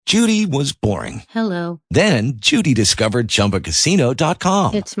Judy was boring. Hello. Then Judy discovered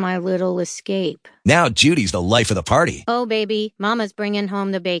ChumbaCasino.com. It's my little escape. Now Judy's the life of the party. Oh, baby, mama's bringing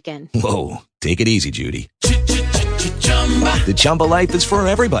home the bacon. Whoa, take it easy, Judy. The Chumba life is for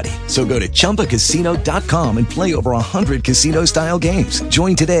everybody. So go to ChumbaCasino.com and play over 100 casino-style games.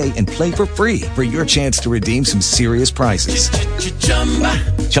 Join today and play for free for your chance to redeem some serious prizes.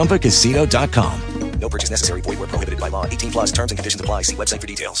 ChumbaCasino.com. No purchase necessary. Void where prohibited by law. 18 plus terms and conditions apply. See website for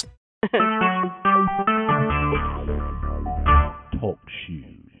details. Talk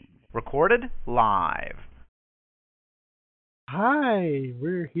shoes. Recorded live. Hi,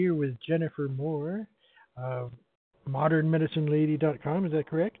 we're here with Jennifer Moore of modernmedicinelady.com. Is that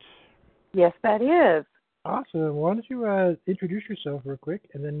correct? Yes, that is. Awesome. Why don't you introduce yourself real quick,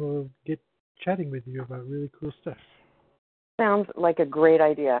 and then we'll get chatting with you about really cool stuff. Sounds like a great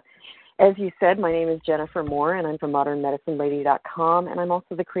idea. As you said, my name is Jennifer Moore, and I'm from modernmedicinelady.com, and I'm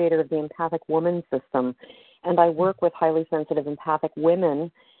also the creator of the Empathic Woman System. And I work with highly sensitive empathic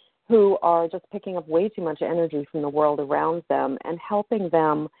women who are just picking up way too much energy from the world around them and helping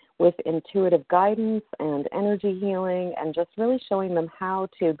them with intuitive guidance and energy healing and just really showing them how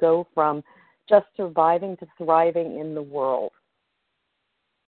to go from just surviving to thriving in the world.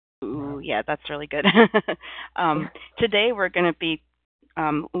 Ooh, yeah, that's really good. Today we're going to be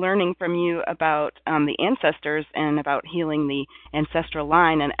learning from you about the ancestors and about healing the ancestral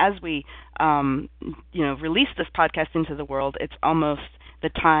line. And as we, release this podcast into the world, it's almost the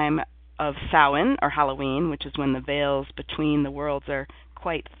time of Samhain, or Halloween, which is when the veils between the worlds are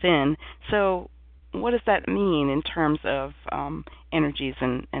quite thin. So what does that mean in terms of energies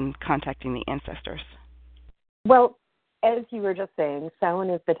and contacting the ancestors? Well, as you were just saying,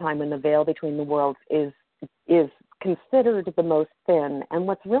 Samhain is the time when the veil between the worlds is considered the most thin. And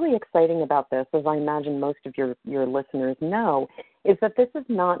what's really exciting about this, as I imagine most of your listeners know, is that this is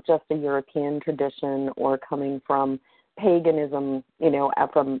not just a European tradition or coming from paganism,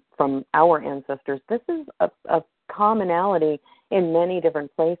 from our ancestors. This is a commonality in many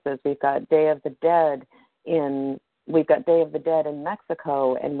different places. We've got Day of the Dead in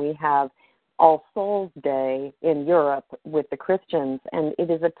Mexico, and we have All Souls Day in Europe with the Christians. And it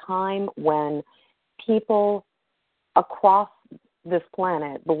is a time when people across this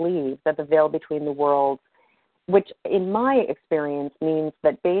planet believe that the veil between the worlds, which in my experience means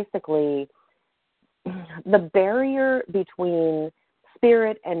that basically the barrier between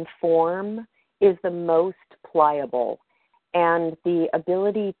spirit and form is the most pliable, and the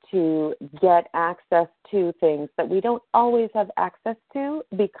ability to get access to things that we don't always have access to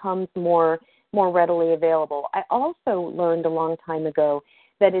becomes more readily available. I also learned a long time ago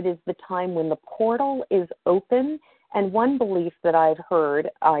that it is the time when the portal is open. And one belief that I've heard,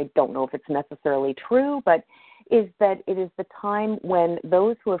 I don't know if it's necessarily true, but is that it is the time when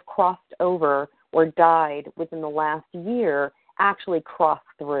those who have crossed over or died within the last year actually cross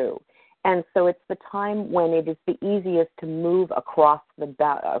through. And so it's the time when it is the easiest to move across the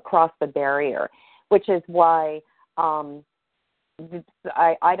barrier, which is why I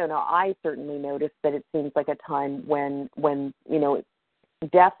don't know, I certainly noticed that it seems like a time when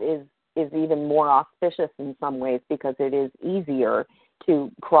death is even more auspicious in some ways because it is easier to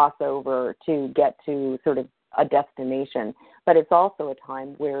cross over to get to sort of a destination. But it's also a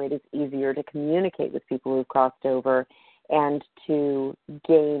time where it is easier to communicate with people who've crossed over and to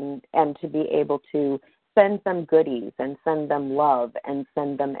gain and to be able to send them goodies and send them love and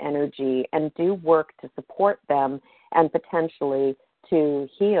send them energy and do work to support them and potentially to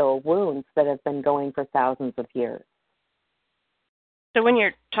heal wounds that have been going for thousands of years. So when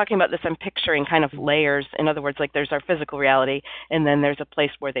you're talking about this, I'm picturing kind of layers. In other words, like there's our physical reality, and then there's a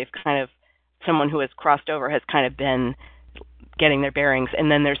place where they've kind of, someone who has crossed over has kind of been getting their bearings,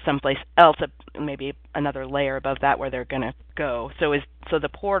 and then there's someplace else, maybe another layer above that where they're going to go. So the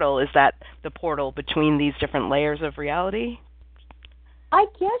portal, is that the portal between these different layers of reality? I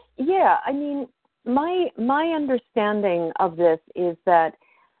guess, yeah. I mean, my understanding of this is that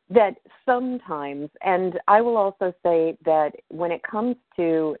sometimes, and I will also say that when it comes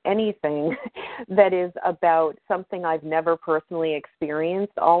to anything that is about something I've never personally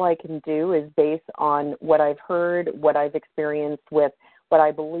experienced, all I can do is base on what I've heard, what I've experienced with what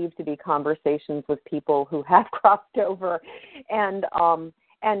I believe to be conversations with people who have crossed over, and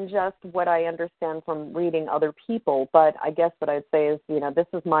just what I understand from reading other people. But I guess what I'd say is, this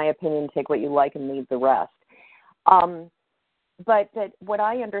is my opinion, take what you like and leave the rest. But that what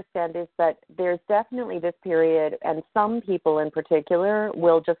I understand is that there's definitely this period, and some people in particular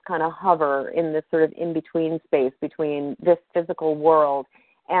will just kind of hover in this sort of in-between space between this physical world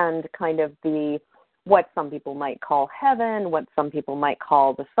and kind of the what some people might call heaven, what some people might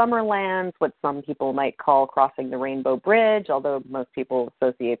call the Summerlands, what some people might call crossing the Rainbow Bridge, although most people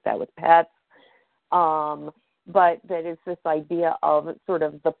associate that with pets. But that is this idea of sort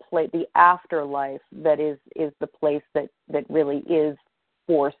of the afterlife that is the place that really is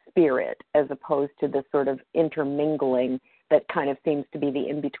for spirit, as opposed to the sort of intermingling that kind of seems to be the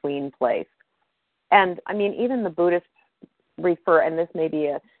in-between place. And, I mean, even the Buddhists refer, and this may be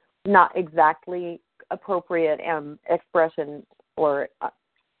a not exactly appropriate expression or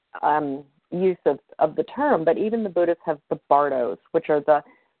use of the term, but even the Buddhists have the bardos, which are the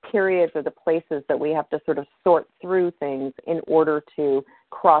periods or the places that we have to sort of sort through things in order to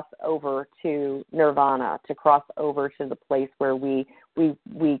cross over to nirvana, to cross over to the place where we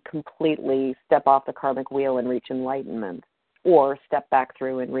completely step off the karmic wheel and reach enlightenment, or step back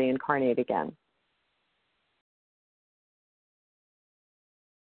through and reincarnate again.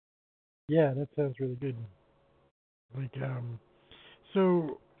 Yeah, that sounds really good. Like,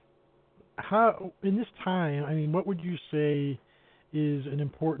 so how in this time, I mean, what would you say is an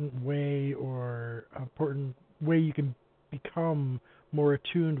important way or important way you can become more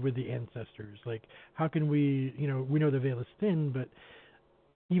attuned with the ancestors? Like, how can we, we know the veil is thin, but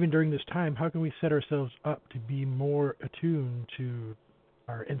even during this time, how can we set ourselves up to be more attuned to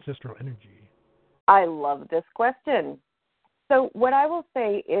our ancestral energy? I love this question. So what I will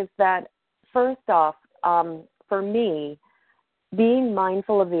say is that, first off, for me, being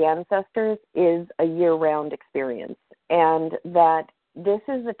mindful of the ancestors is a year-round experience, and that this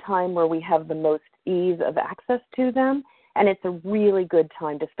is a time where we have the most ease of access to them, and it's a really good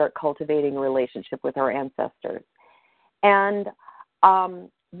time to start cultivating a relationship with our ancestors. And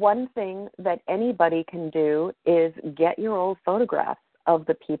one thing that anybody can do is get your old photographs of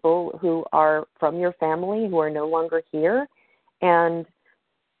the people who are from your family who are no longer here, and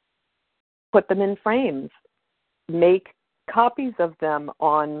put them in frames. Make copies of them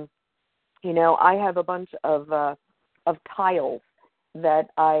on, I have a bunch of tiles that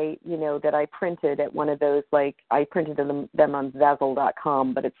I printed at one of those, like, I printed them on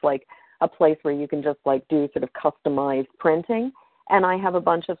Zazzle.com, but it's like a place where you can just like do sort of customized printing. And I have a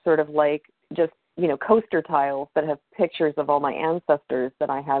bunch of sort of like just, coaster tiles that have pictures of all my ancestors that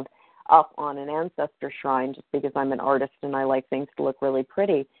I have up on an ancestor shrine, just because I'm an artist and I like things to look really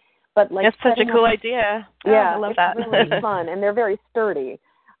pretty. But like, that's such a cool idea. Yeah, I love it's that. really fun, and they're very sturdy.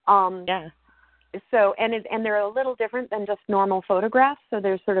 Yeah. So, and they're a little different than just normal photographs. So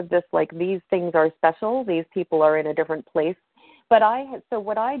there's sort of this, like, these things are special. These people are in a different place. But so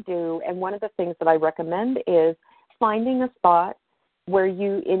what I do, and one of the things that I recommend, is finding a spot where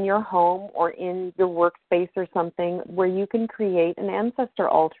you, in your home or in your workspace or something, where you can create an ancestor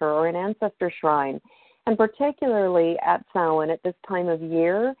altar or an ancestor shrine. And particularly at Samhain, at this time of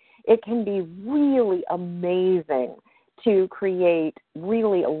year, it can be really amazing to create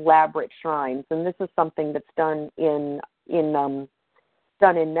really elaborate shrines. And this is something that's done in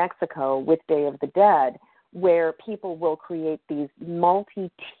Mexico with Day of the Dead, where people will create these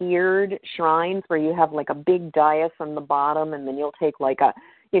multi-tiered shrines where you have like a big dais on the bottom, and then you'll take like a,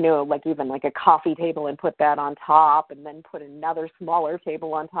 like even like a coffee table and put that on top, and then put another smaller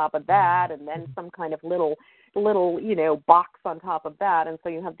table on top of that, and then some kind of little, box on top of that. And so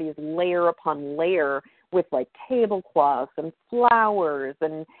you have these layer upon layer with like tablecloths and flowers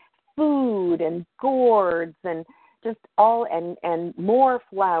and food and gourds and just all, and more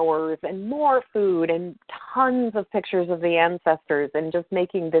flowers and more food and tons of pictures of the ancestors, and just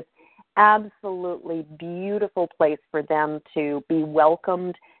making this absolutely beautiful place for them to be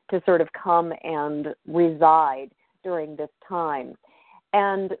welcomed, to sort of come and reside during this time.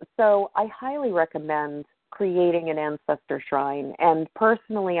 And so I highly recommend creating an ancestor shrine. And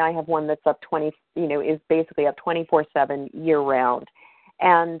personally, I have one that's up is basically up 24/7 year round,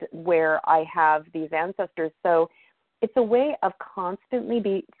 and where I have these ancestors. So it's a way of constantly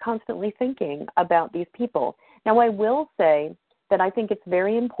thinking about these people. Now, I will say that I think it's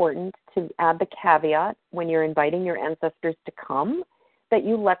very important to add the caveat when you're inviting your ancestors to come, that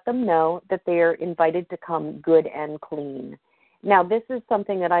you let them know that they are invited to come good and clean. Now, this is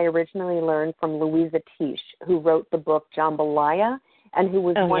something that I originally learned from Louisa Tisch, who wrote the book Jambalaya, and who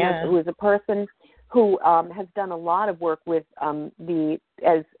was who is a person who has done a lot of work with through the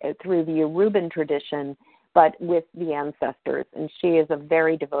Yoruban tradition, but with the ancestors. And she is a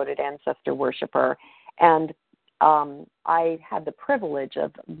very devoted ancestor worshiper. And I had the privilege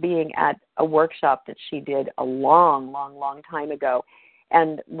of being at a workshop that she did a long, long, long time ago,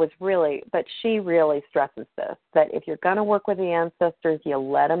 and but she really stresses this, that if you're going to work with the ancestors, you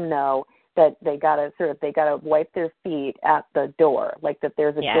let them know that they gotta wipe their feet at the door, like that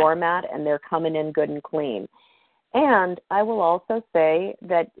there's a doormat and they're coming in good and clean. And I will also say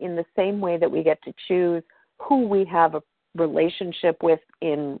that in the same way that we get to choose who we have a relationship with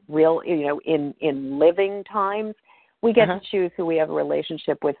in real, in living times, we get to choose who we have a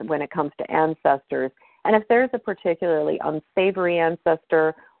relationship with when it comes to ancestors. And if there's a particularly unsavory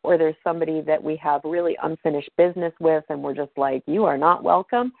ancestor, or there's somebody that we have really unfinished business with and we're just like, you are not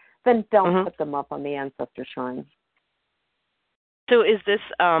welcome, then don't put them up on the ancestor shrine. So is this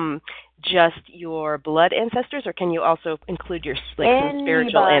just your blood ancestors, or can you also include your some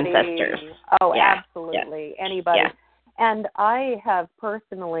spiritual ancestors? Oh, absolutely. Yeah. Anybody. Yeah. And I have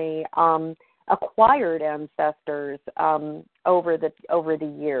personally acquired ancestors over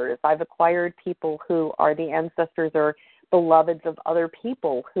the years. I've acquired people who are the ancestors or beloveds of other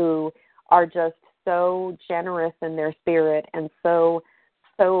people who are just so generous in their spirit and so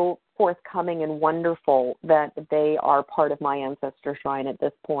forthcoming and wonderful that they are part of my ancestor shrine at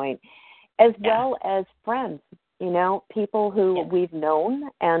this point, as well as friends, people who we've known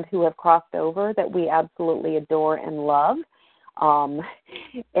and who have crossed over that we absolutely adore and love. So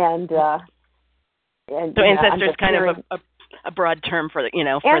ancestor is kind of a broad term for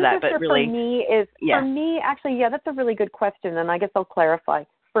that, but really for me, actually, that's a really good question, and I guess I'll clarify.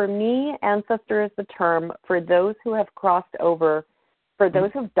 For me, ancestor is the term for those who have crossed over, for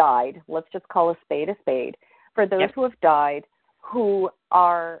those who've died. Let's just call a spade, for those who have died, who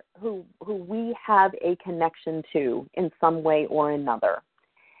we have a connection to in some way or another.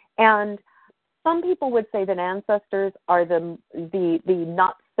 And some people would say that ancestors are the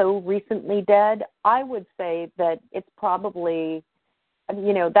not so recently dead. I would say that it's probably,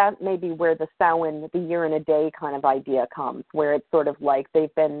 that may be where the Samhain, the year and a day kind of idea comes, where it's sort of like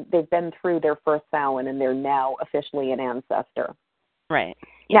they've been through their first Samhain and they're now officially an ancestor. Right.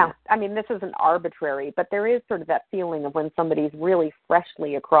 Yeah. Now, I mean, this isn't arbitrary, but there is sort of that feeling of when somebody's really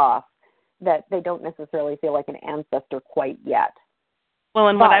freshly across that they don't necessarily feel like an ancestor quite yet. Well,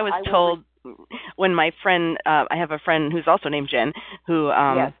 and what I was told when my friend, I have a friend who's also named Jen, who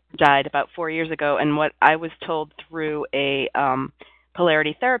died about 4 years ago, and what I was told through a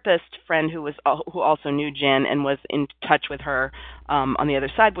polarity therapist friend who also knew Jen and was in touch with her on the other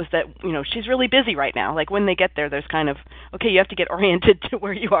side was that, she's really busy right now. Like when they get there, there's kind of, okay, you have to get oriented to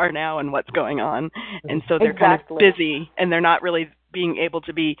where you are now and what's going on. And so they're kind of busy and they're not really being able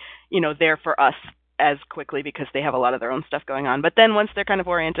to be, there for us as quickly because they have a lot of their own stuff going on. But then once they're kind of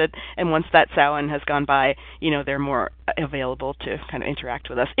oriented and once that Samhain has gone by, they're more available to kind of interact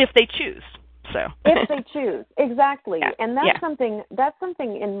with us if they choose. So if they choose, exactly. And that's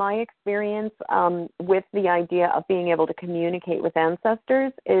something in my experience with the idea of being able to communicate with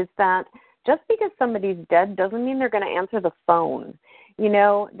ancestors is that just because somebody's dead doesn't mean they're going to answer the phone.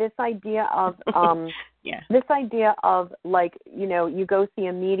 This idea of this idea of like, you go see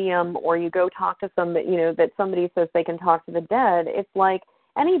a medium or you go talk to somebody, that somebody says they can talk to the dead. It's like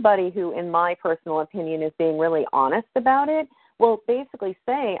anybody who, in my personal opinion, is being really honest about it will basically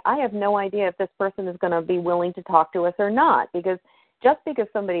say, I have no idea if this person is going to be willing to talk to us or not, because just because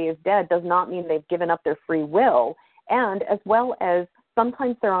somebody is dead does not mean they've given up their free will. And as well as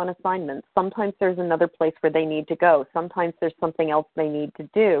sometimes they're on assignments, sometimes there's another place where they need to go, sometimes there's something else they need to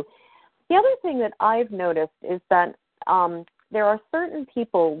do. The other thing that I've noticed is that there are certain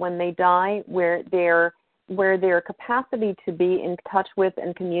people when they die where their capacity to be in touch with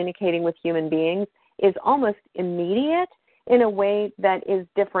and communicating with human beings is almost immediate in a way that is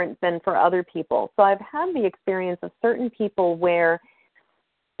different than for other people. So I've had the experience of certain people where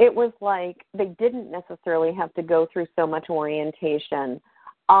it was like they didn't necessarily have to go through so much orientation.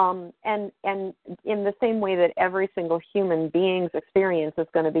 And in the same way that every single human being's experience is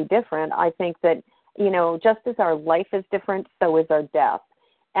going to be different, I think that, just as our life is different, so is our death.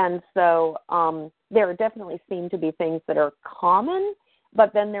 And so there definitely seem to be things that are common,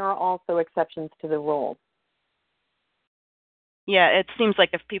 but then there are also exceptions to the rule. Yeah, it seems like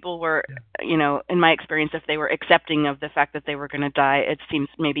if people were, in my experience, if they were accepting of the fact that they were going to die, it seems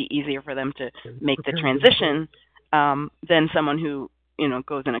maybe easier for them to make the transition than someone who,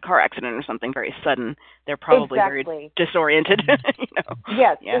 goes in a car accident or something very sudden. They're probably very disoriented.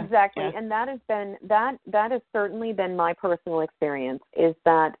 Yes, exactly. Yeah. And that has certainly been my personal experience, is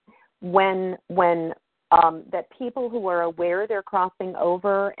that when that people who are aware they're crossing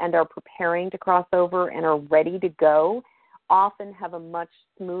over and are preparing to cross over and are ready to go often have a much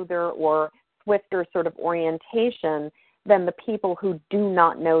smoother or swifter sort of orientation than the people who do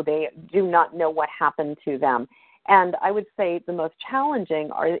not know what happened to them. And I would say the most challenging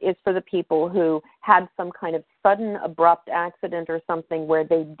is for the people who had some kind of sudden, abrupt accident or something where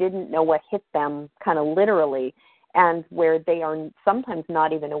they didn't know what hit them, kind of literally, and where they are sometimes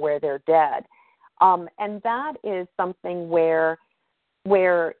not even aware they're dead. And that is something where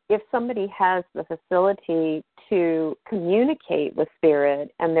if somebody has the facility to communicate with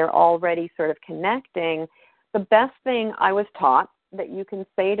spirit and they're already sort of connecting, the best thing I was taught that you can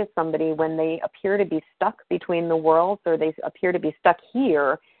say to somebody when they appear to be stuck between the worlds or they appear to be stuck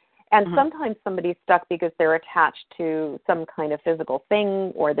here, and sometimes somebody's stuck because they're attached to some kind of physical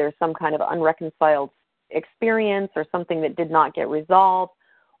thing or there's some kind of unreconciled experience or something that did not get resolved,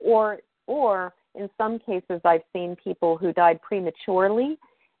 or in some cases I've seen people who died prematurely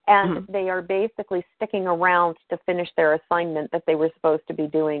and they are basically sticking around to finish their assignment that they were supposed to be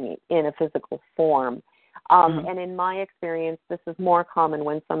doing in a physical form. And in my experience, this is more common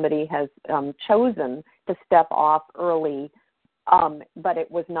when somebody has chosen to step off early, but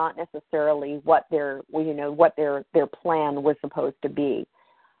it was not necessarily what their plan was supposed to be.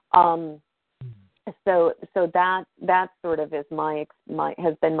 So that sort of is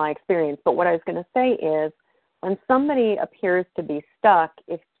has been my experience. But what I was going to say is, when somebody appears to be stuck,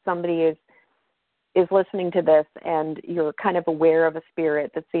 if somebody is listening to this and you're kind of aware of a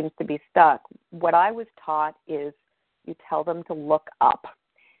spirit that seems to be stuck, what I was taught is you tell them to look up,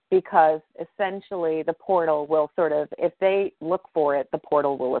 because essentially the portal will sort of, if they look for it, the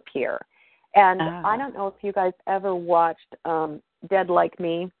portal will appear. And I don't know if you guys ever watched Dead Like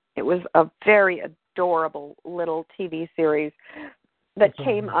Me. It was a very adorable little TV series that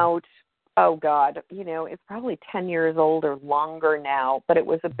came out, oh God, it's probably 10 years old or longer now, but it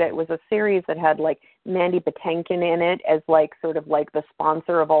was a series that had like Mandy Patinkin in it as like sort of like the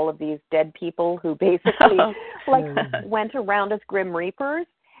sponsor of all of these dead people who basically went around as Grim Reapers.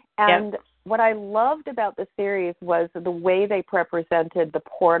 And what I loved about the series was the way they represented the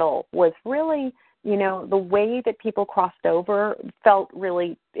portal was really, the way that people crossed over felt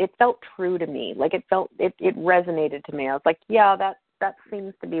true to me. Like it resonated to me. I was like, yeah, that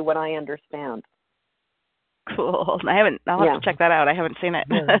seems to be what I understand. Cool. I'll have to check that out. I haven't seen it.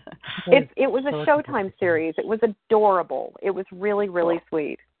 It was a Showtime series. It was adorable. It was really, really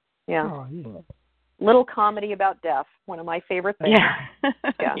sweet. Yeah. Oh, yeah. Little comedy about death. One of my favorite things.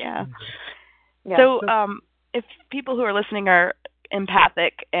 Yeah. So, if people who are listening are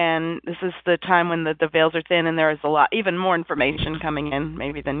empathic, and this is the time when the veils are thin and there is even more information coming in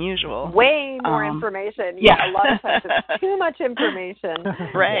maybe than usual. Way more information. Yeah, a lot of times it's too much information.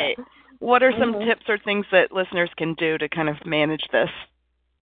 Right. Yeah. What are some tips or things that listeners can do to kind of manage this?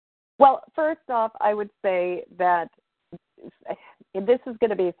 Well, first off, I would say that this is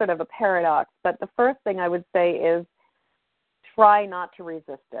going to be sort of a paradox, but the first thing I would say is try not to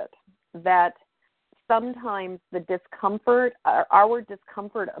resist it. That sometimes the discomfort, our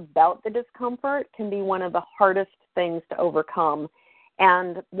discomfort about the discomfort, can be one of the hardest things to overcome.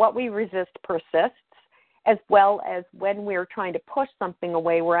 And what we resist persists, as well as when we're trying to push something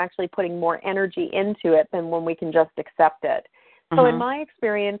away, we're actually putting more energy into it than when we can just accept it. So in my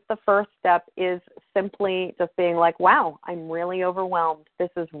experience, the first step is simply just being like, wow, I'm really overwhelmed.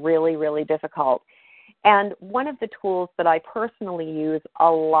 This is really, really difficult. And one of the tools that I personally use a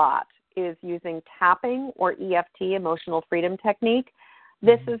lot is using tapping or EFT, emotional freedom technique.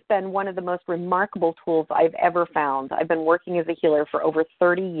 This has been one of the most remarkable tools I've ever found. I've been working as a healer for over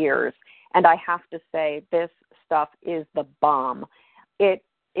 30 years, and I have to say this stuff is the bomb. It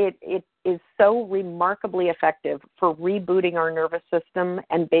is so remarkably effective for rebooting our nervous system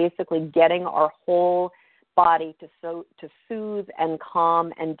and basically getting our whole body to soothe and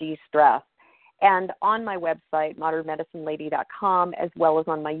calm and de-stress. And on my website, modernmedicinelady.com, as well as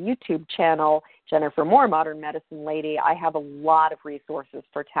on my YouTube channel, Jennifer Moore, Modern Medicine Lady, I have a lot of resources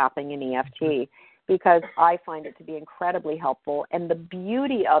for tapping and EFT because I find it to be incredibly helpful. And the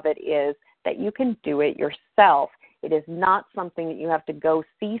beauty of it is that you can do it yourself. It is not something that you have to go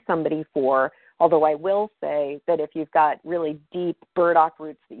see somebody for, although I will say that if you've got really deep burdock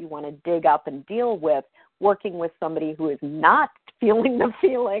roots that you want to dig up and deal with, working with somebody who is not feeling the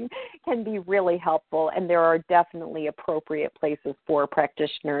feeling can be really helpful, and there are definitely appropriate places for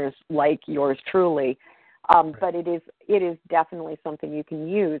practitioners like yours truly. But it is definitely something you can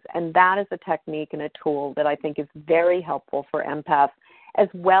use, and that is a technique and a tool that I think is very helpful for empaths, as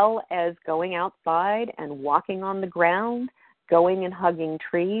well as going outside and walking on the ground, going and hugging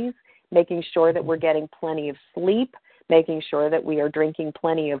trees, making sure that we're getting plenty of sleep, making sure that we are drinking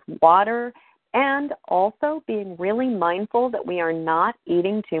plenty of water, and also being really mindful that we are not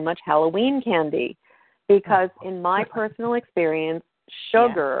eating too much Halloween candy, because in my personal experience,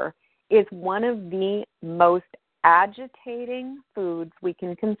 sugar is one of the most agitating foods we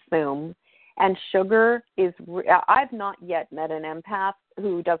can consume. And sugar is, I've not yet met an empath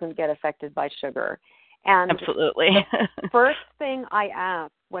who doesn't get affected by sugar. And absolutely. the first thing I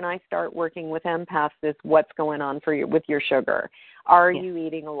ask when I start working with empaths is, what's going on with your sugar? Are you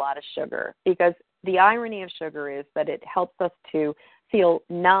eating a lot of sugar? Because the irony of sugar is that it helps us to feel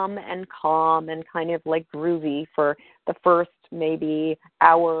numb and calm and kind of like groovy for the first maybe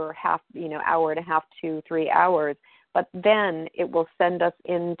hour and a half, 2-3 hours. But then it will send us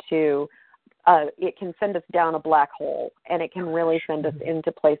into it can send us down a black hole, and it can really send us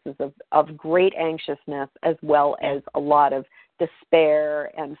into places of great anxiousness, as well as a lot of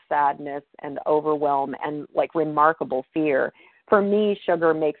despair and sadness and overwhelm and like remarkable fear. For me,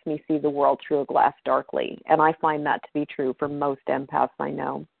 sugar makes me see the world through a glass darkly, and I find that to be true for most empaths I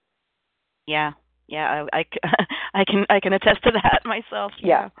know. Yeah, I can attest to that myself.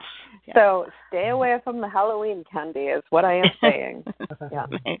 Yeah. So stay away from the Halloween candy is what I am saying. Yeah.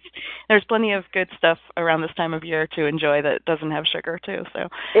 There's plenty of good stuff around this time of year to enjoy that doesn't have sugar too. So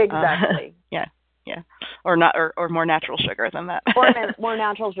exactly. Yeah. Or not, or more natural sugar than that. Or more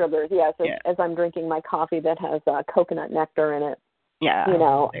natural sugars. Yes. As I'm drinking my coffee that has coconut nectar in it. Yeah.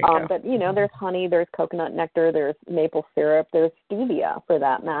 But there's honey, there's coconut nectar, there's maple syrup, there's stevia for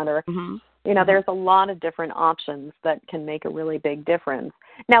that matter. Mm-hmm. There's a lot of different options that can make a really big difference.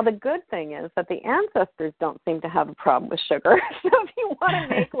 Now, the good thing is that the ancestors don't seem to have a problem with sugar. So if you want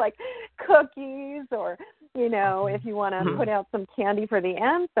to make like cookies or, if you want to put out some candy for the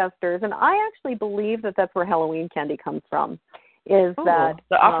ancestors, and I actually believe that that's where Halloween candy comes from, is that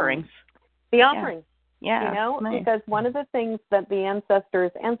the offerings. The offerings. Yeah. Nice. Because one of the things that the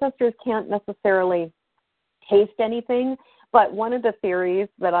ancestors can't necessarily taste anything. But one of the theories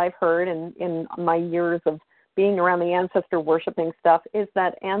that I've heard in my years of being around the ancestor worshiping stuff is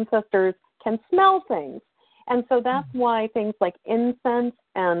that ancestors can smell things. And so that's why things like incense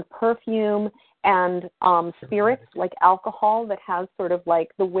and perfume and spirits like alcohol that has sort of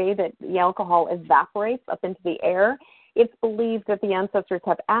like the way that the alcohol evaporates up into the air, it's believed that the ancestors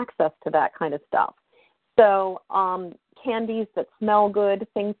have access to that kind of stuff. So candies that smell good,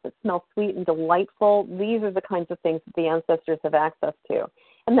 things that smell sweet and delightful, these are the kinds of things that the ancestors have access to.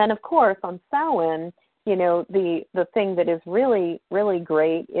 And then, of course, on Samhain, the thing that is really, really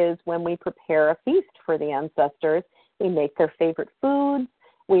great is when we prepare a feast for the ancestors. We make their favorite foods.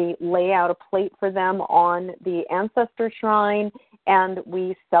 We lay out a plate for them on the ancestor shrine, and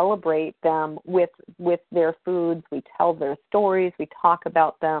we celebrate them with their foods. We tell their stories. We talk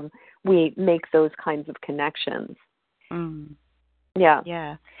about them. We make those kinds of connections. Mm.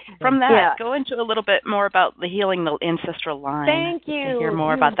 Yeah. From that, go into a little bit more about the healing the ancestral line. Thank you. To hear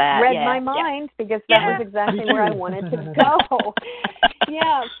more about that. Read my mind because that was exactly where I wanted to go.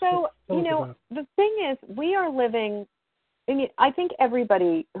 So, the thing is, we are living, I think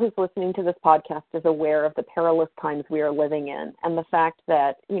everybody who's listening to this podcast is aware of the perilous times we are living in, and the fact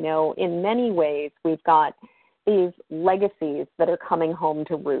that, in many ways we've got these legacies that are coming home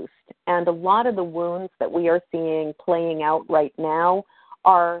to roost. And a lot of the wounds that we are seeing playing out right now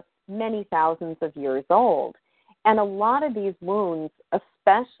are many thousands of years old. And a lot of these wounds,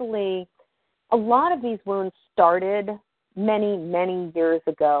 started many, many years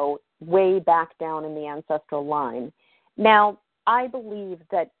ago, way back down in the ancestral line. Now, I believe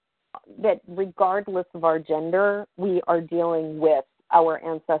that regardless of our gender, we are dealing with our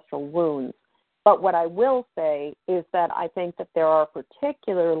ancestral wounds. But what I will say is that I think that there are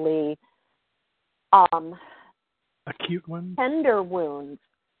particularly acute ones, tender wounds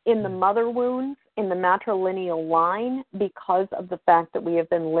in the mother wounds, in the matrilineal line, because of the fact that we have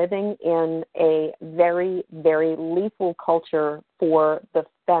been living in a very, very lethal culture for the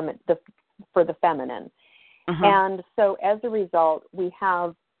feminine. Mm-hmm. And so as a result, we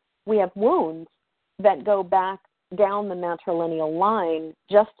have wounds that go back down the matrilineal line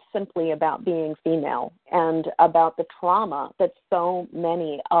just simply about being female and about the trauma that so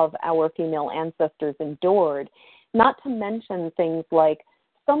many of our female ancestors endured, not to mention things like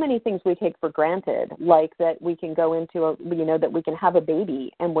so many things we take for granted, like that we can go into that we can have a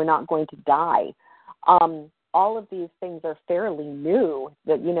baby and we're not going to die. All of these things are fairly new,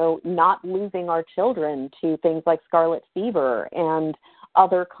 that, not losing our children to things like scarlet fever and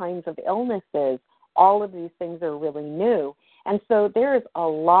other kinds of illnesses. All of these things are really new. And so there's a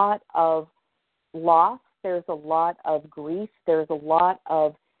lot of loss, there's a lot of grief, there's a lot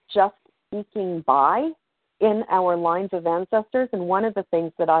of just sneaking by in our lines of ancestors. And one of the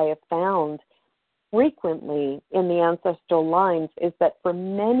things that I have found frequently in the ancestral lines is that for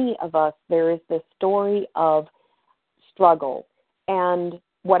many of us, there is this story of struggle. And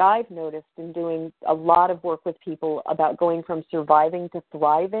what I've noticed in doing a lot of work with people about going from surviving to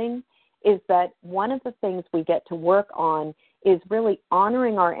thriving is that one of the things we get to work on is really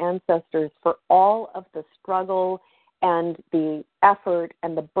honoring our ancestors for all of the struggle and the effort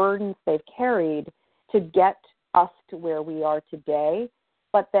and the burdens they've carried to get us to where we are today,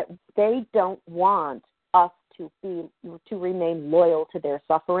 but that they don't want us to remain loyal to their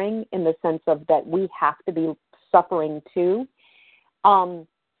suffering in the sense of that we have to be suffering too. And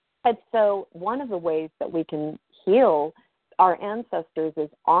so one of the ways that we can heal our ancestors is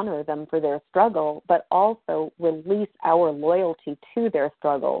honor them for their struggle, but also release our loyalty to their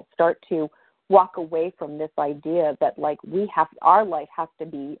struggle. Start to walk away from this idea that like our life has to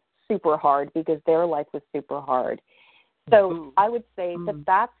be super hard because their life was super hard. So I would say that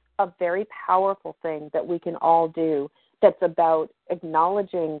that's a very powerful thing that we can all do, that's about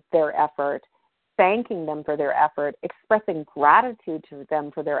acknowledging their effort, thanking them for their effort, expressing gratitude to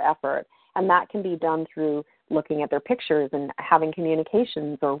them for their effort. And that can be done through looking at their pictures and having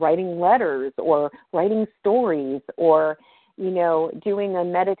communications or writing letters or writing stories or, doing a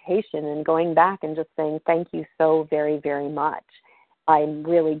meditation and going back and just saying, thank you so very, very much. I'm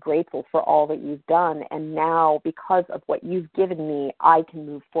really grateful for all that you've done. And now, because of what you've given me, I can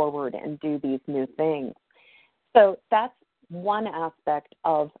move forward and do these new things. So that's one aspect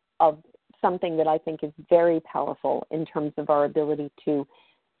of something that I think is very powerful in terms of our ability to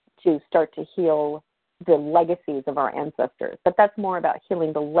start to heal the legacies of our ancestors. But that's more about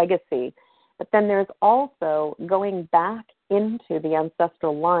healing the legacy. But then there's also going back into the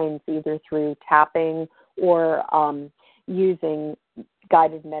ancestral lines, either through tapping or using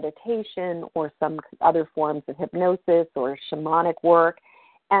guided meditation or some other forms of hypnosis or shamanic work,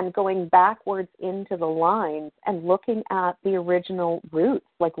 and going backwards into the lines and looking at the original roots,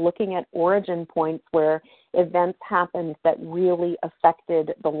 like looking at origin points where events happened that really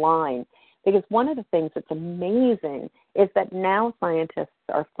affected the line. Because one of the things that's amazing is that now scientists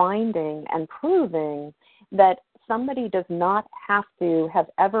are finding and proving that somebody does not have to have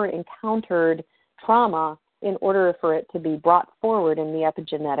ever encountered trauma in order for it to be brought forward in the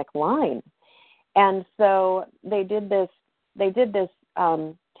epigenetic line. And so they did this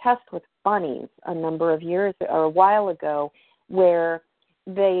test with bunnies a number of years or a while ago, where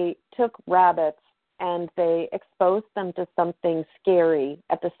they took rabbits and they exposed them to something scary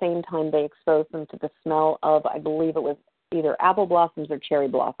at the same time they exposed them to the smell of, I believe it was either apple blossoms or cherry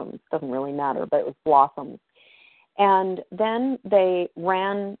blossoms. Doesn't really matter, but it was blossoms. And then they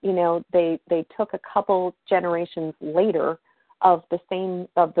ran, they took a couple generations later of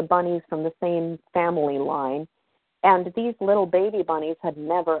the bunnies from the same family line. And these little baby bunnies had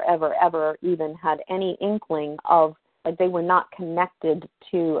never, ever, ever even had any inkling of, like, they were not connected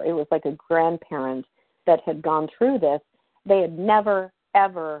to, it was like a grandparent that had gone through this. They had never,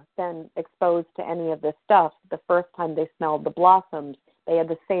 ever been exposed to any of this stuff. The first time they smelled the blossoms, they had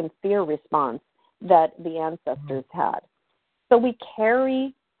the same fear response that the ancestors had. So we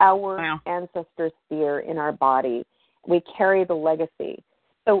carry our ancestors' fear in our body. We carry the legacy.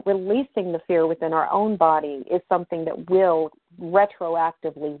 So releasing the fear within our own body is something that will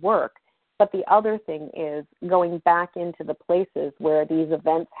retroactively work. But the other thing is going back into the places where these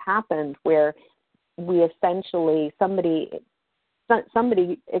events happened, where we essentially, somebody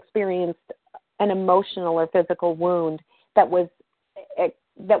experienced an emotional or physical wound that was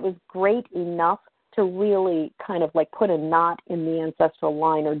great enough to really kind of like put a knot in the ancestral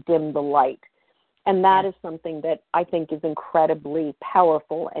line or dim the light. And that is something that I think is incredibly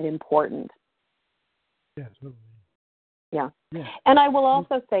powerful and important. Yeah, absolutely. Yeah. And I will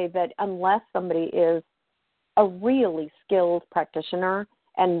also say that unless somebody is a really skilled practitioner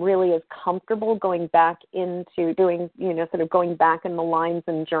and really is comfortable going back into doing, sort of going back in the lines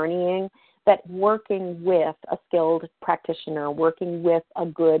and journeying, that working with a skilled practitioner, working with a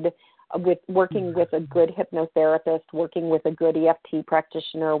good hypnotherapist, working with a good EFT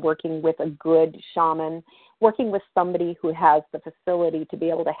practitioner, working with a good shaman, working with somebody who has the facility to be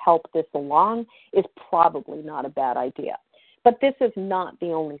able to help this along is probably not a bad idea. But this is not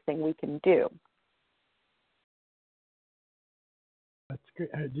the only thing we can do. That's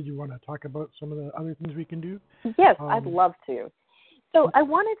great. Did you want to talk about some of the other things we can do? Yes, I'd love to. So I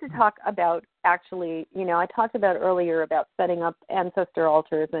wanted to talk about, actually, I talked about earlier about setting up ancestor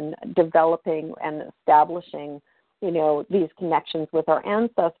altars and developing and establishing, these connections with our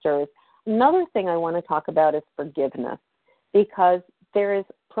ancestors. Another thing I want to talk about is forgiveness, because there is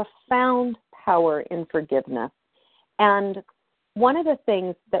profound power in forgiveness. And one of the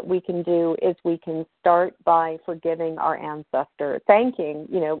things that we can do is we can start by forgiving our ancestors, thanking,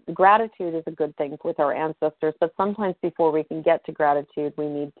 gratitude is a good thing with our ancestors, but sometimes before we can get to gratitude, we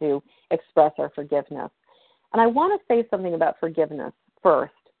need to express our forgiveness. And I want to say something about forgiveness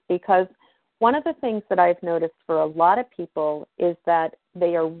first, because one of the things that I've noticed for a lot of people is that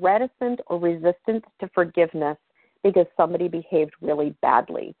they are reticent or resistant to forgiveness because somebody behaved really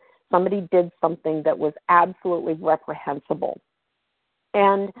badly. Somebody did something that was absolutely reprehensible.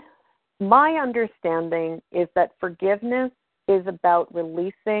 And my understanding is that forgiveness is about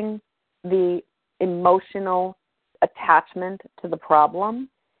releasing the emotional attachment to the problem,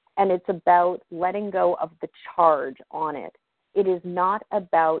 and it's about letting go of the charge on it. It is not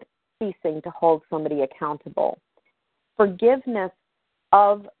about ceasing to hold somebody accountable. Forgiveness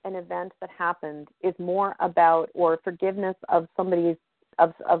of an event that happened is more about, or forgiveness of somebody's,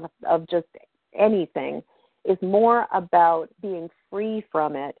 of just anything, is more about being free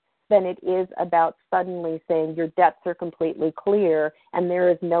from it than it is about suddenly saying your debts are completely clear and there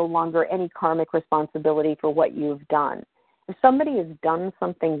is no longer any karmic responsibility for what you've done. If somebody has done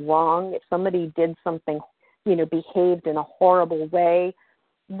something wrong, if somebody did something, behaved in a horrible way,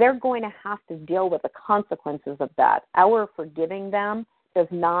 they're going to have to deal with the consequences of that. Our forgiving them does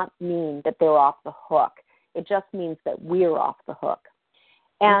not mean that they're off the hook. It just means that we're off the hook.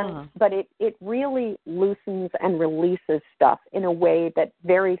 And but it really loosens and releases stuff in a way that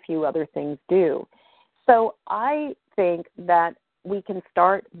very few other things do. So I think that we can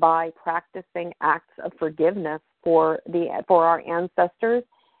start by practicing acts of forgiveness for our ancestors,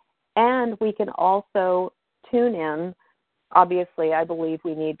 and we can also tune in. Obviously, I believe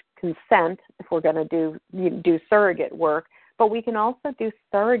we need consent if we're going to do surrogate work, but we can also do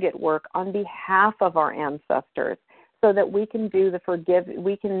surrogate work on behalf of our ancestors, so that we can do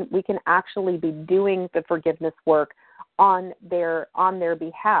we can actually be doing the forgiveness work on their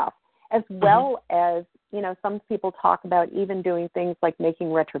behalf, as well as, some people talk about even doing things like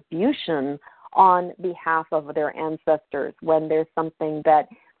making retribution on behalf of their ancestors when there's something that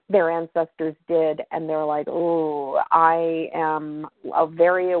their ancestors did and they're like, oh, I am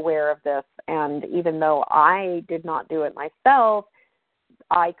very aware of this, and even though I did not do it myself,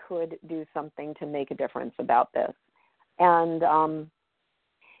 I could do something to make a difference about this. And,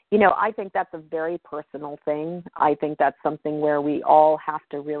 I think that's a very personal thing. I think that's something where we all have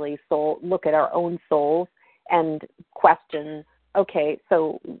to really look at our own souls and question, okay,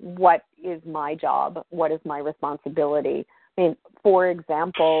 so what is my job? What is my responsibility? I mean, for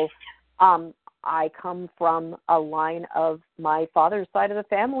example, I come from a line of my father's side of the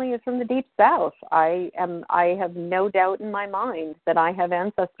family is from the Deep South. I have no doubt in my mind that I have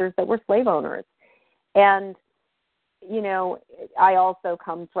ancestors that were slave owners. And I also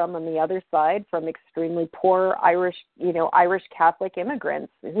come from, on the other side, from extremely poor Irish Catholic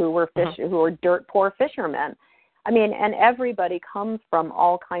immigrants who were dirt poor fishermen. I mean, and everybody comes from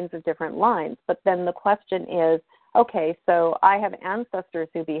all kinds of different lines. But then the question is, okay, so I have ancestors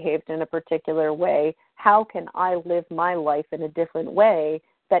who behaved in a particular way. How can I live my life in a different way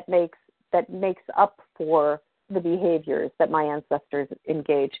that makes up for the behaviors that my ancestors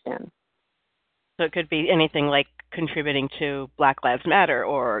engaged in? So it could be anything like contributing to Black Lives Matter,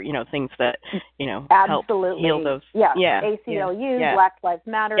 or things that help heal those. Yeah. ACLU, Black Lives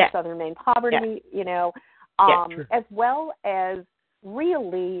Matter, Southern Maine Poverty. As well as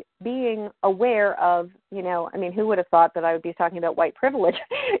really being aware of, who would have thought that I would be talking about white privilege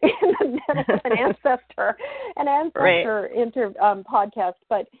in the middle of an ancestor podcast,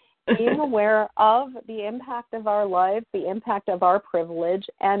 but being aware of the impact of our lives, the impact of our privilege,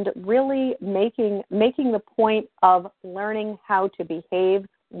 and really making the point of learning how to behave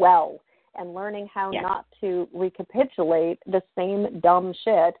well and learning how not to recapitulate the same dumb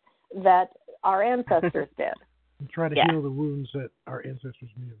shit that our ancestors did. And try to heal the wounds that our ancestors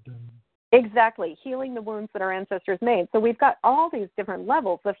may have done. Exactly, healing the wounds that our ancestors made. So we've got all these different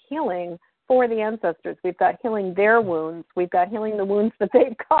levels of healing for the ancestors. We've got healing their wounds. We've got healing the wounds that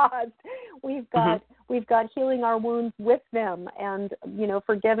they've caused. We've got healing our wounds with them and,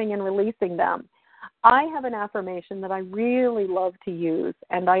 forgiving and releasing them. I have an affirmation that I really love to use,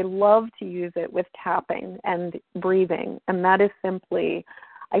 and I love to use it with tapping and breathing, and that is simply,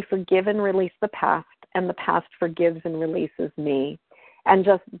 I forgive and release the past, and the past forgives and releases me. And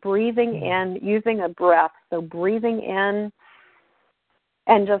just breathing in, using a breath, so breathing in,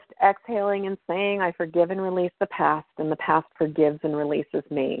 and just exhaling and saying, I forgive and release the past, and the past forgives and releases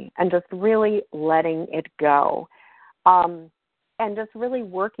me, and just really letting it go. And and just really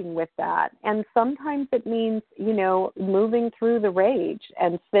working with that. And sometimes it means, moving through the rage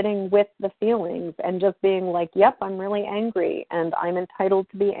and sitting with the feelings and just being like, yep, I'm really angry and I'm entitled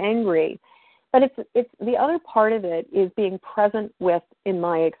to be angry. But it's the other part of it is being present with, in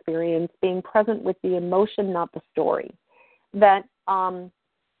my experience, being present with the emotion, not the story. That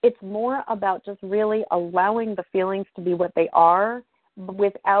it's more about just really allowing the feelings to be what they are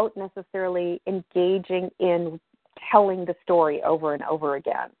without necessarily engaging in telling the story over and over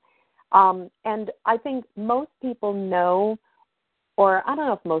again. And I think most people know, or I don't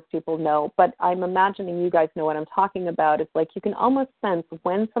know if most people know, but I'm imagining you guys know what I'm talking about. It's like you can almost sense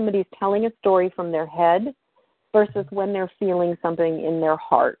when somebody's telling a story from their head versus when they're feeling something in their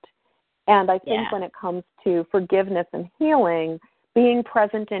heart. And I think when it comes to forgiveness and healing, being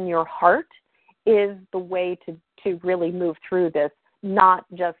present in your heart is the way to really move through this, not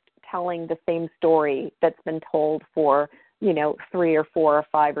just telling the same story that's been told for, 3 or 4 or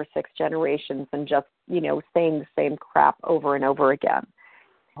 5 or 6 generations and just, saying the same crap over and over again.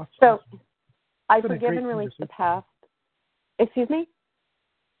 Awesome. So I forgive and release the past. Excuse me?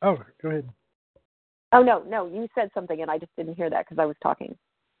 Oh, go ahead. Oh, no, you said something and I just didn't hear that because I was talking.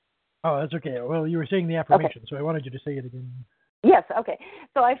 Oh, that's okay. Well, you were saying the affirmation, So I wanted you to say it again. Yes, okay.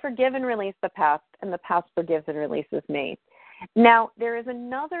 So I forgive and release the past, and the past forgives and releases me. Now, there is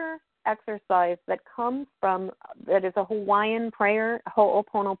another exercise that comes from, that is a Hawaiian prayer,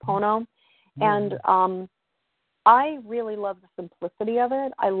 Ho'oponopono, and I really love the simplicity of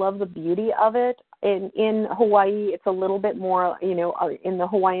it. I love the beauty of it. In Hawaii, it's a little bit more, in the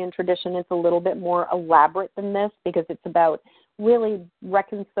Hawaiian tradition, it's a little bit more elaborate than this because it's about really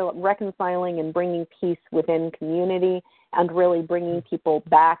reconciling and bringing peace within community and really bringing people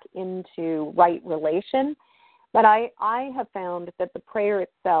back into right relation. But I have found that the prayer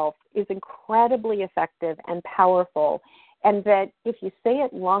itself is incredibly effective and powerful, and that if you say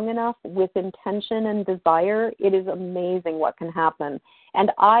it long enough with intention and desire, it is amazing what can happen.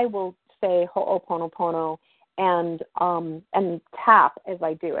 And I will say Ho'oponopono and tap as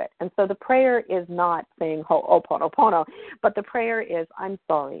I do it. And so the prayer is not saying Ho'oponopono, but the prayer is, I'm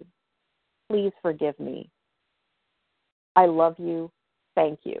sorry. Please forgive me. I love you.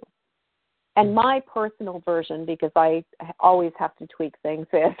 Thank you. And my personal version, because I always have to tweak things,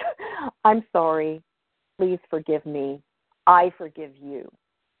 is I'm sorry. Please forgive me. I forgive you.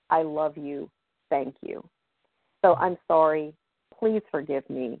 I love you. Thank you. So I'm sorry. Please forgive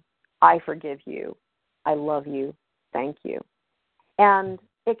me. I forgive you. I love you. Thank you. And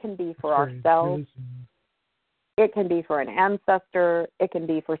it can be for ourselves. It can be for an ancestor. It can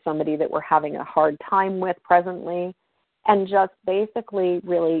be for somebody that we're having a hard time with presently. And just basically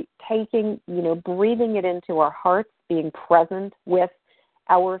really taking, breathing it into our hearts, being present with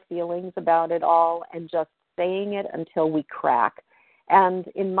our feelings about it all, and just saying it until we crack. And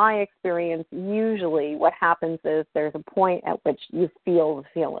in my experience, usually what happens is there's a point at which you feel the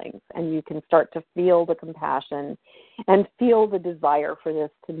feelings and you can start to feel the compassion and feel the desire for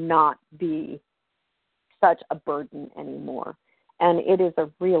this to not be such a burden anymore. And it is a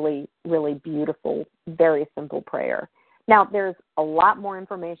really, really beautiful, very simple prayer. Now, there's a lot more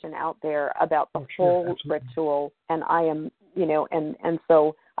information out there about the whole ritual, and I am, and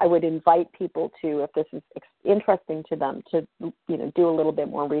so I would invite people to, if this is interesting to them, to, do a little bit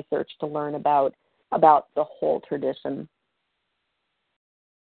more research to learn about the whole tradition.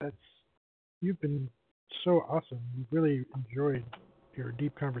 You've been so awesome. We've really enjoyed your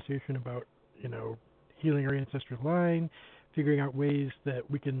deep conversation about, healing our ancestral line, figuring out ways that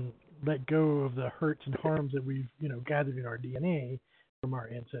we can let go of the hurts and harms that we've, gathered in our DNA from our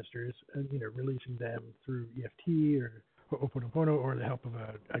ancestors, and, releasing them through EFT or Ho'oponopono or the help of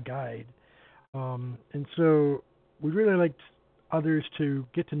a guide. And so we'd really like others to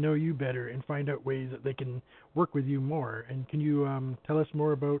get to know you better and find out ways that they can work with you more. And can you tell us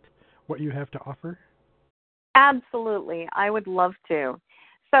more about what you have to offer? Absolutely. I would love to.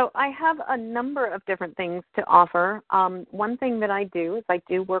 So I have a number of different things to offer. One thing that I do is I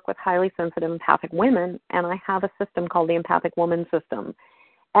do work with highly sensitive empathic women, and I have a system called the Empathic Woman System.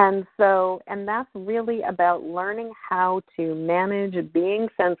 And that's really about learning how to manage being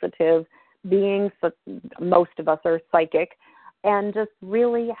sensitive, most of us are psychic, and just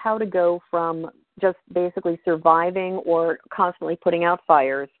really how to go from just basically surviving or constantly putting out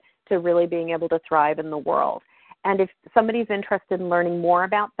fires to really being able to thrive in the world. And if somebody's interested in learning more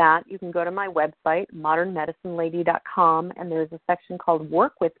about that, you can go to my website, modernmedicinelady.com, and there's a section called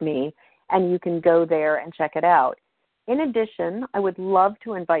Work With Me, and you can go there and check it out. In addition, I would love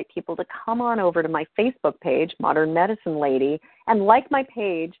to invite people to come on over to my Facebook page, Modern Medicine Lady, and like my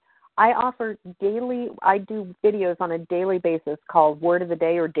page, I do videos on a daily basis called Word of the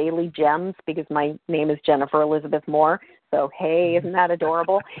Day or Daily Gems, because my name is Jennifer Elizabeth Moore. So, hey, isn't that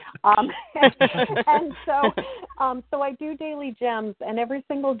adorable? And so I do Daily Gems, and every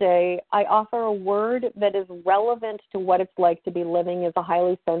single day I offer a word that is relevant to what it's like to be living as a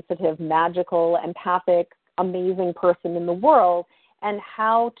highly sensitive, magical, empathic, amazing person in the world, and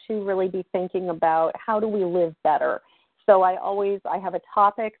how to really be thinking about how do we live better. So I have a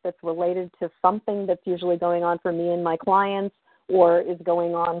topic that's related to something that's usually going on for me and my clients, or is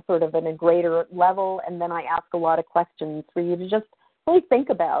going on sort of in a greater level, and then I ask a lot of questions for you to just really think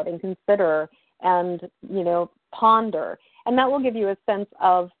about and consider and, ponder. And that will give you a sense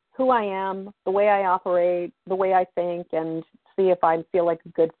of who I am, the way I operate, the way I think, and see if I feel like a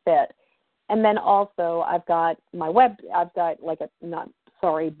good fit. And then also I've got blah,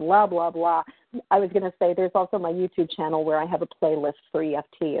 blah, blah. I was going to say there's also my YouTube channel where I have a playlist for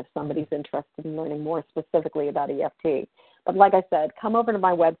EFT if somebody's interested in learning more specifically about EFT. But like I said, come over to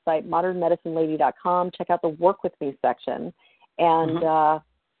my website, modernmedicinelady.com, check out the Work With Me section, and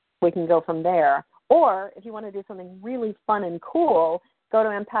we can go from there. Or if you want to do something really fun and cool, go to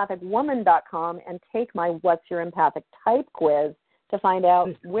empathicwoman.com and take my What's Your Empathic Type quiz to find out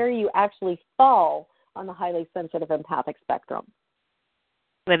where you actually fall on the highly sensitive empathic spectrum.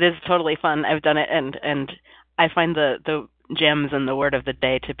 That is totally fun. I've done it, and I find the gems and the word of the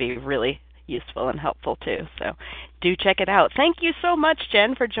day to be really useful and helpful too. So do check it out. Thank you so much,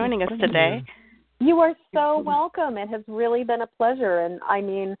 Jen, for joining us today. You are so welcome. It has really been a pleasure. And I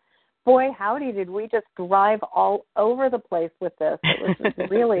mean, boy, howdy, did we just drive all over the place with this. It was a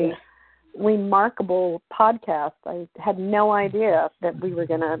really remarkable podcast. I had no idea that we were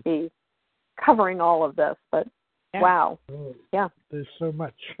going to be covering all of this, but wow. Oh, yeah. There's so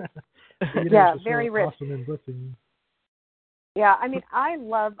much. Very so rich. Awesome and blessing. Yeah, I mean, I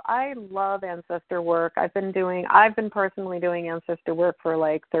love ancestor work. I've been personally doing ancestor work for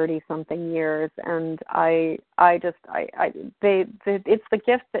like 30 something years, and it's the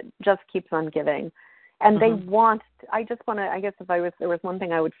gift that just keeps on giving. And they want, I guess if there was one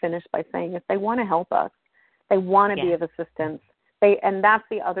thing I would finish by saying is they want to help us. They want to be of assistance. And that's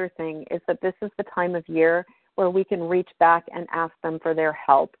the other thing, is that this is the time of year where we can reach back and ask them for their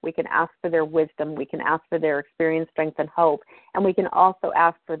help. We can ask for their wisdom. We can ask for their experience, strength, and hope. And we can also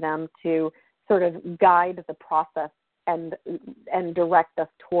ask for them to sort of guide the process and direct us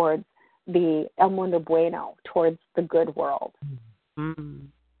towards the El Mundo Bueno, towards the good world.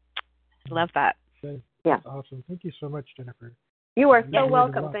 Love that. That's awesome. Thank you so much, Jennifer. You are so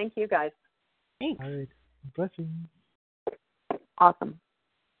welcome. Thank you, guys. Thanks. All right. Blessings. Awesome.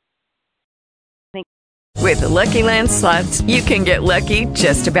 With the Lucky Land Slots, you can get lucky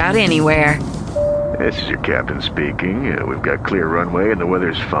just about anywhere. This is your captain speaking. We've got clear runway and the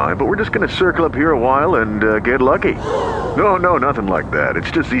weather's fine, but we're just going to circle up here a while and get lucky. No, nothing like that.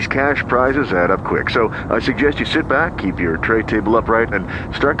 It's just these cash prizes add up quick. So I suggest you sit back, keep your tray table upright, and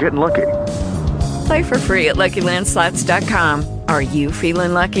start getting lucky. Play for free at LuckyLandSlots.com. Are you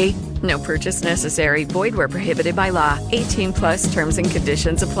feeling lucky? No purchase necessary. Void where prohibited by law. 18+ terms and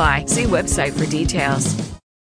conditions apply. See website for details.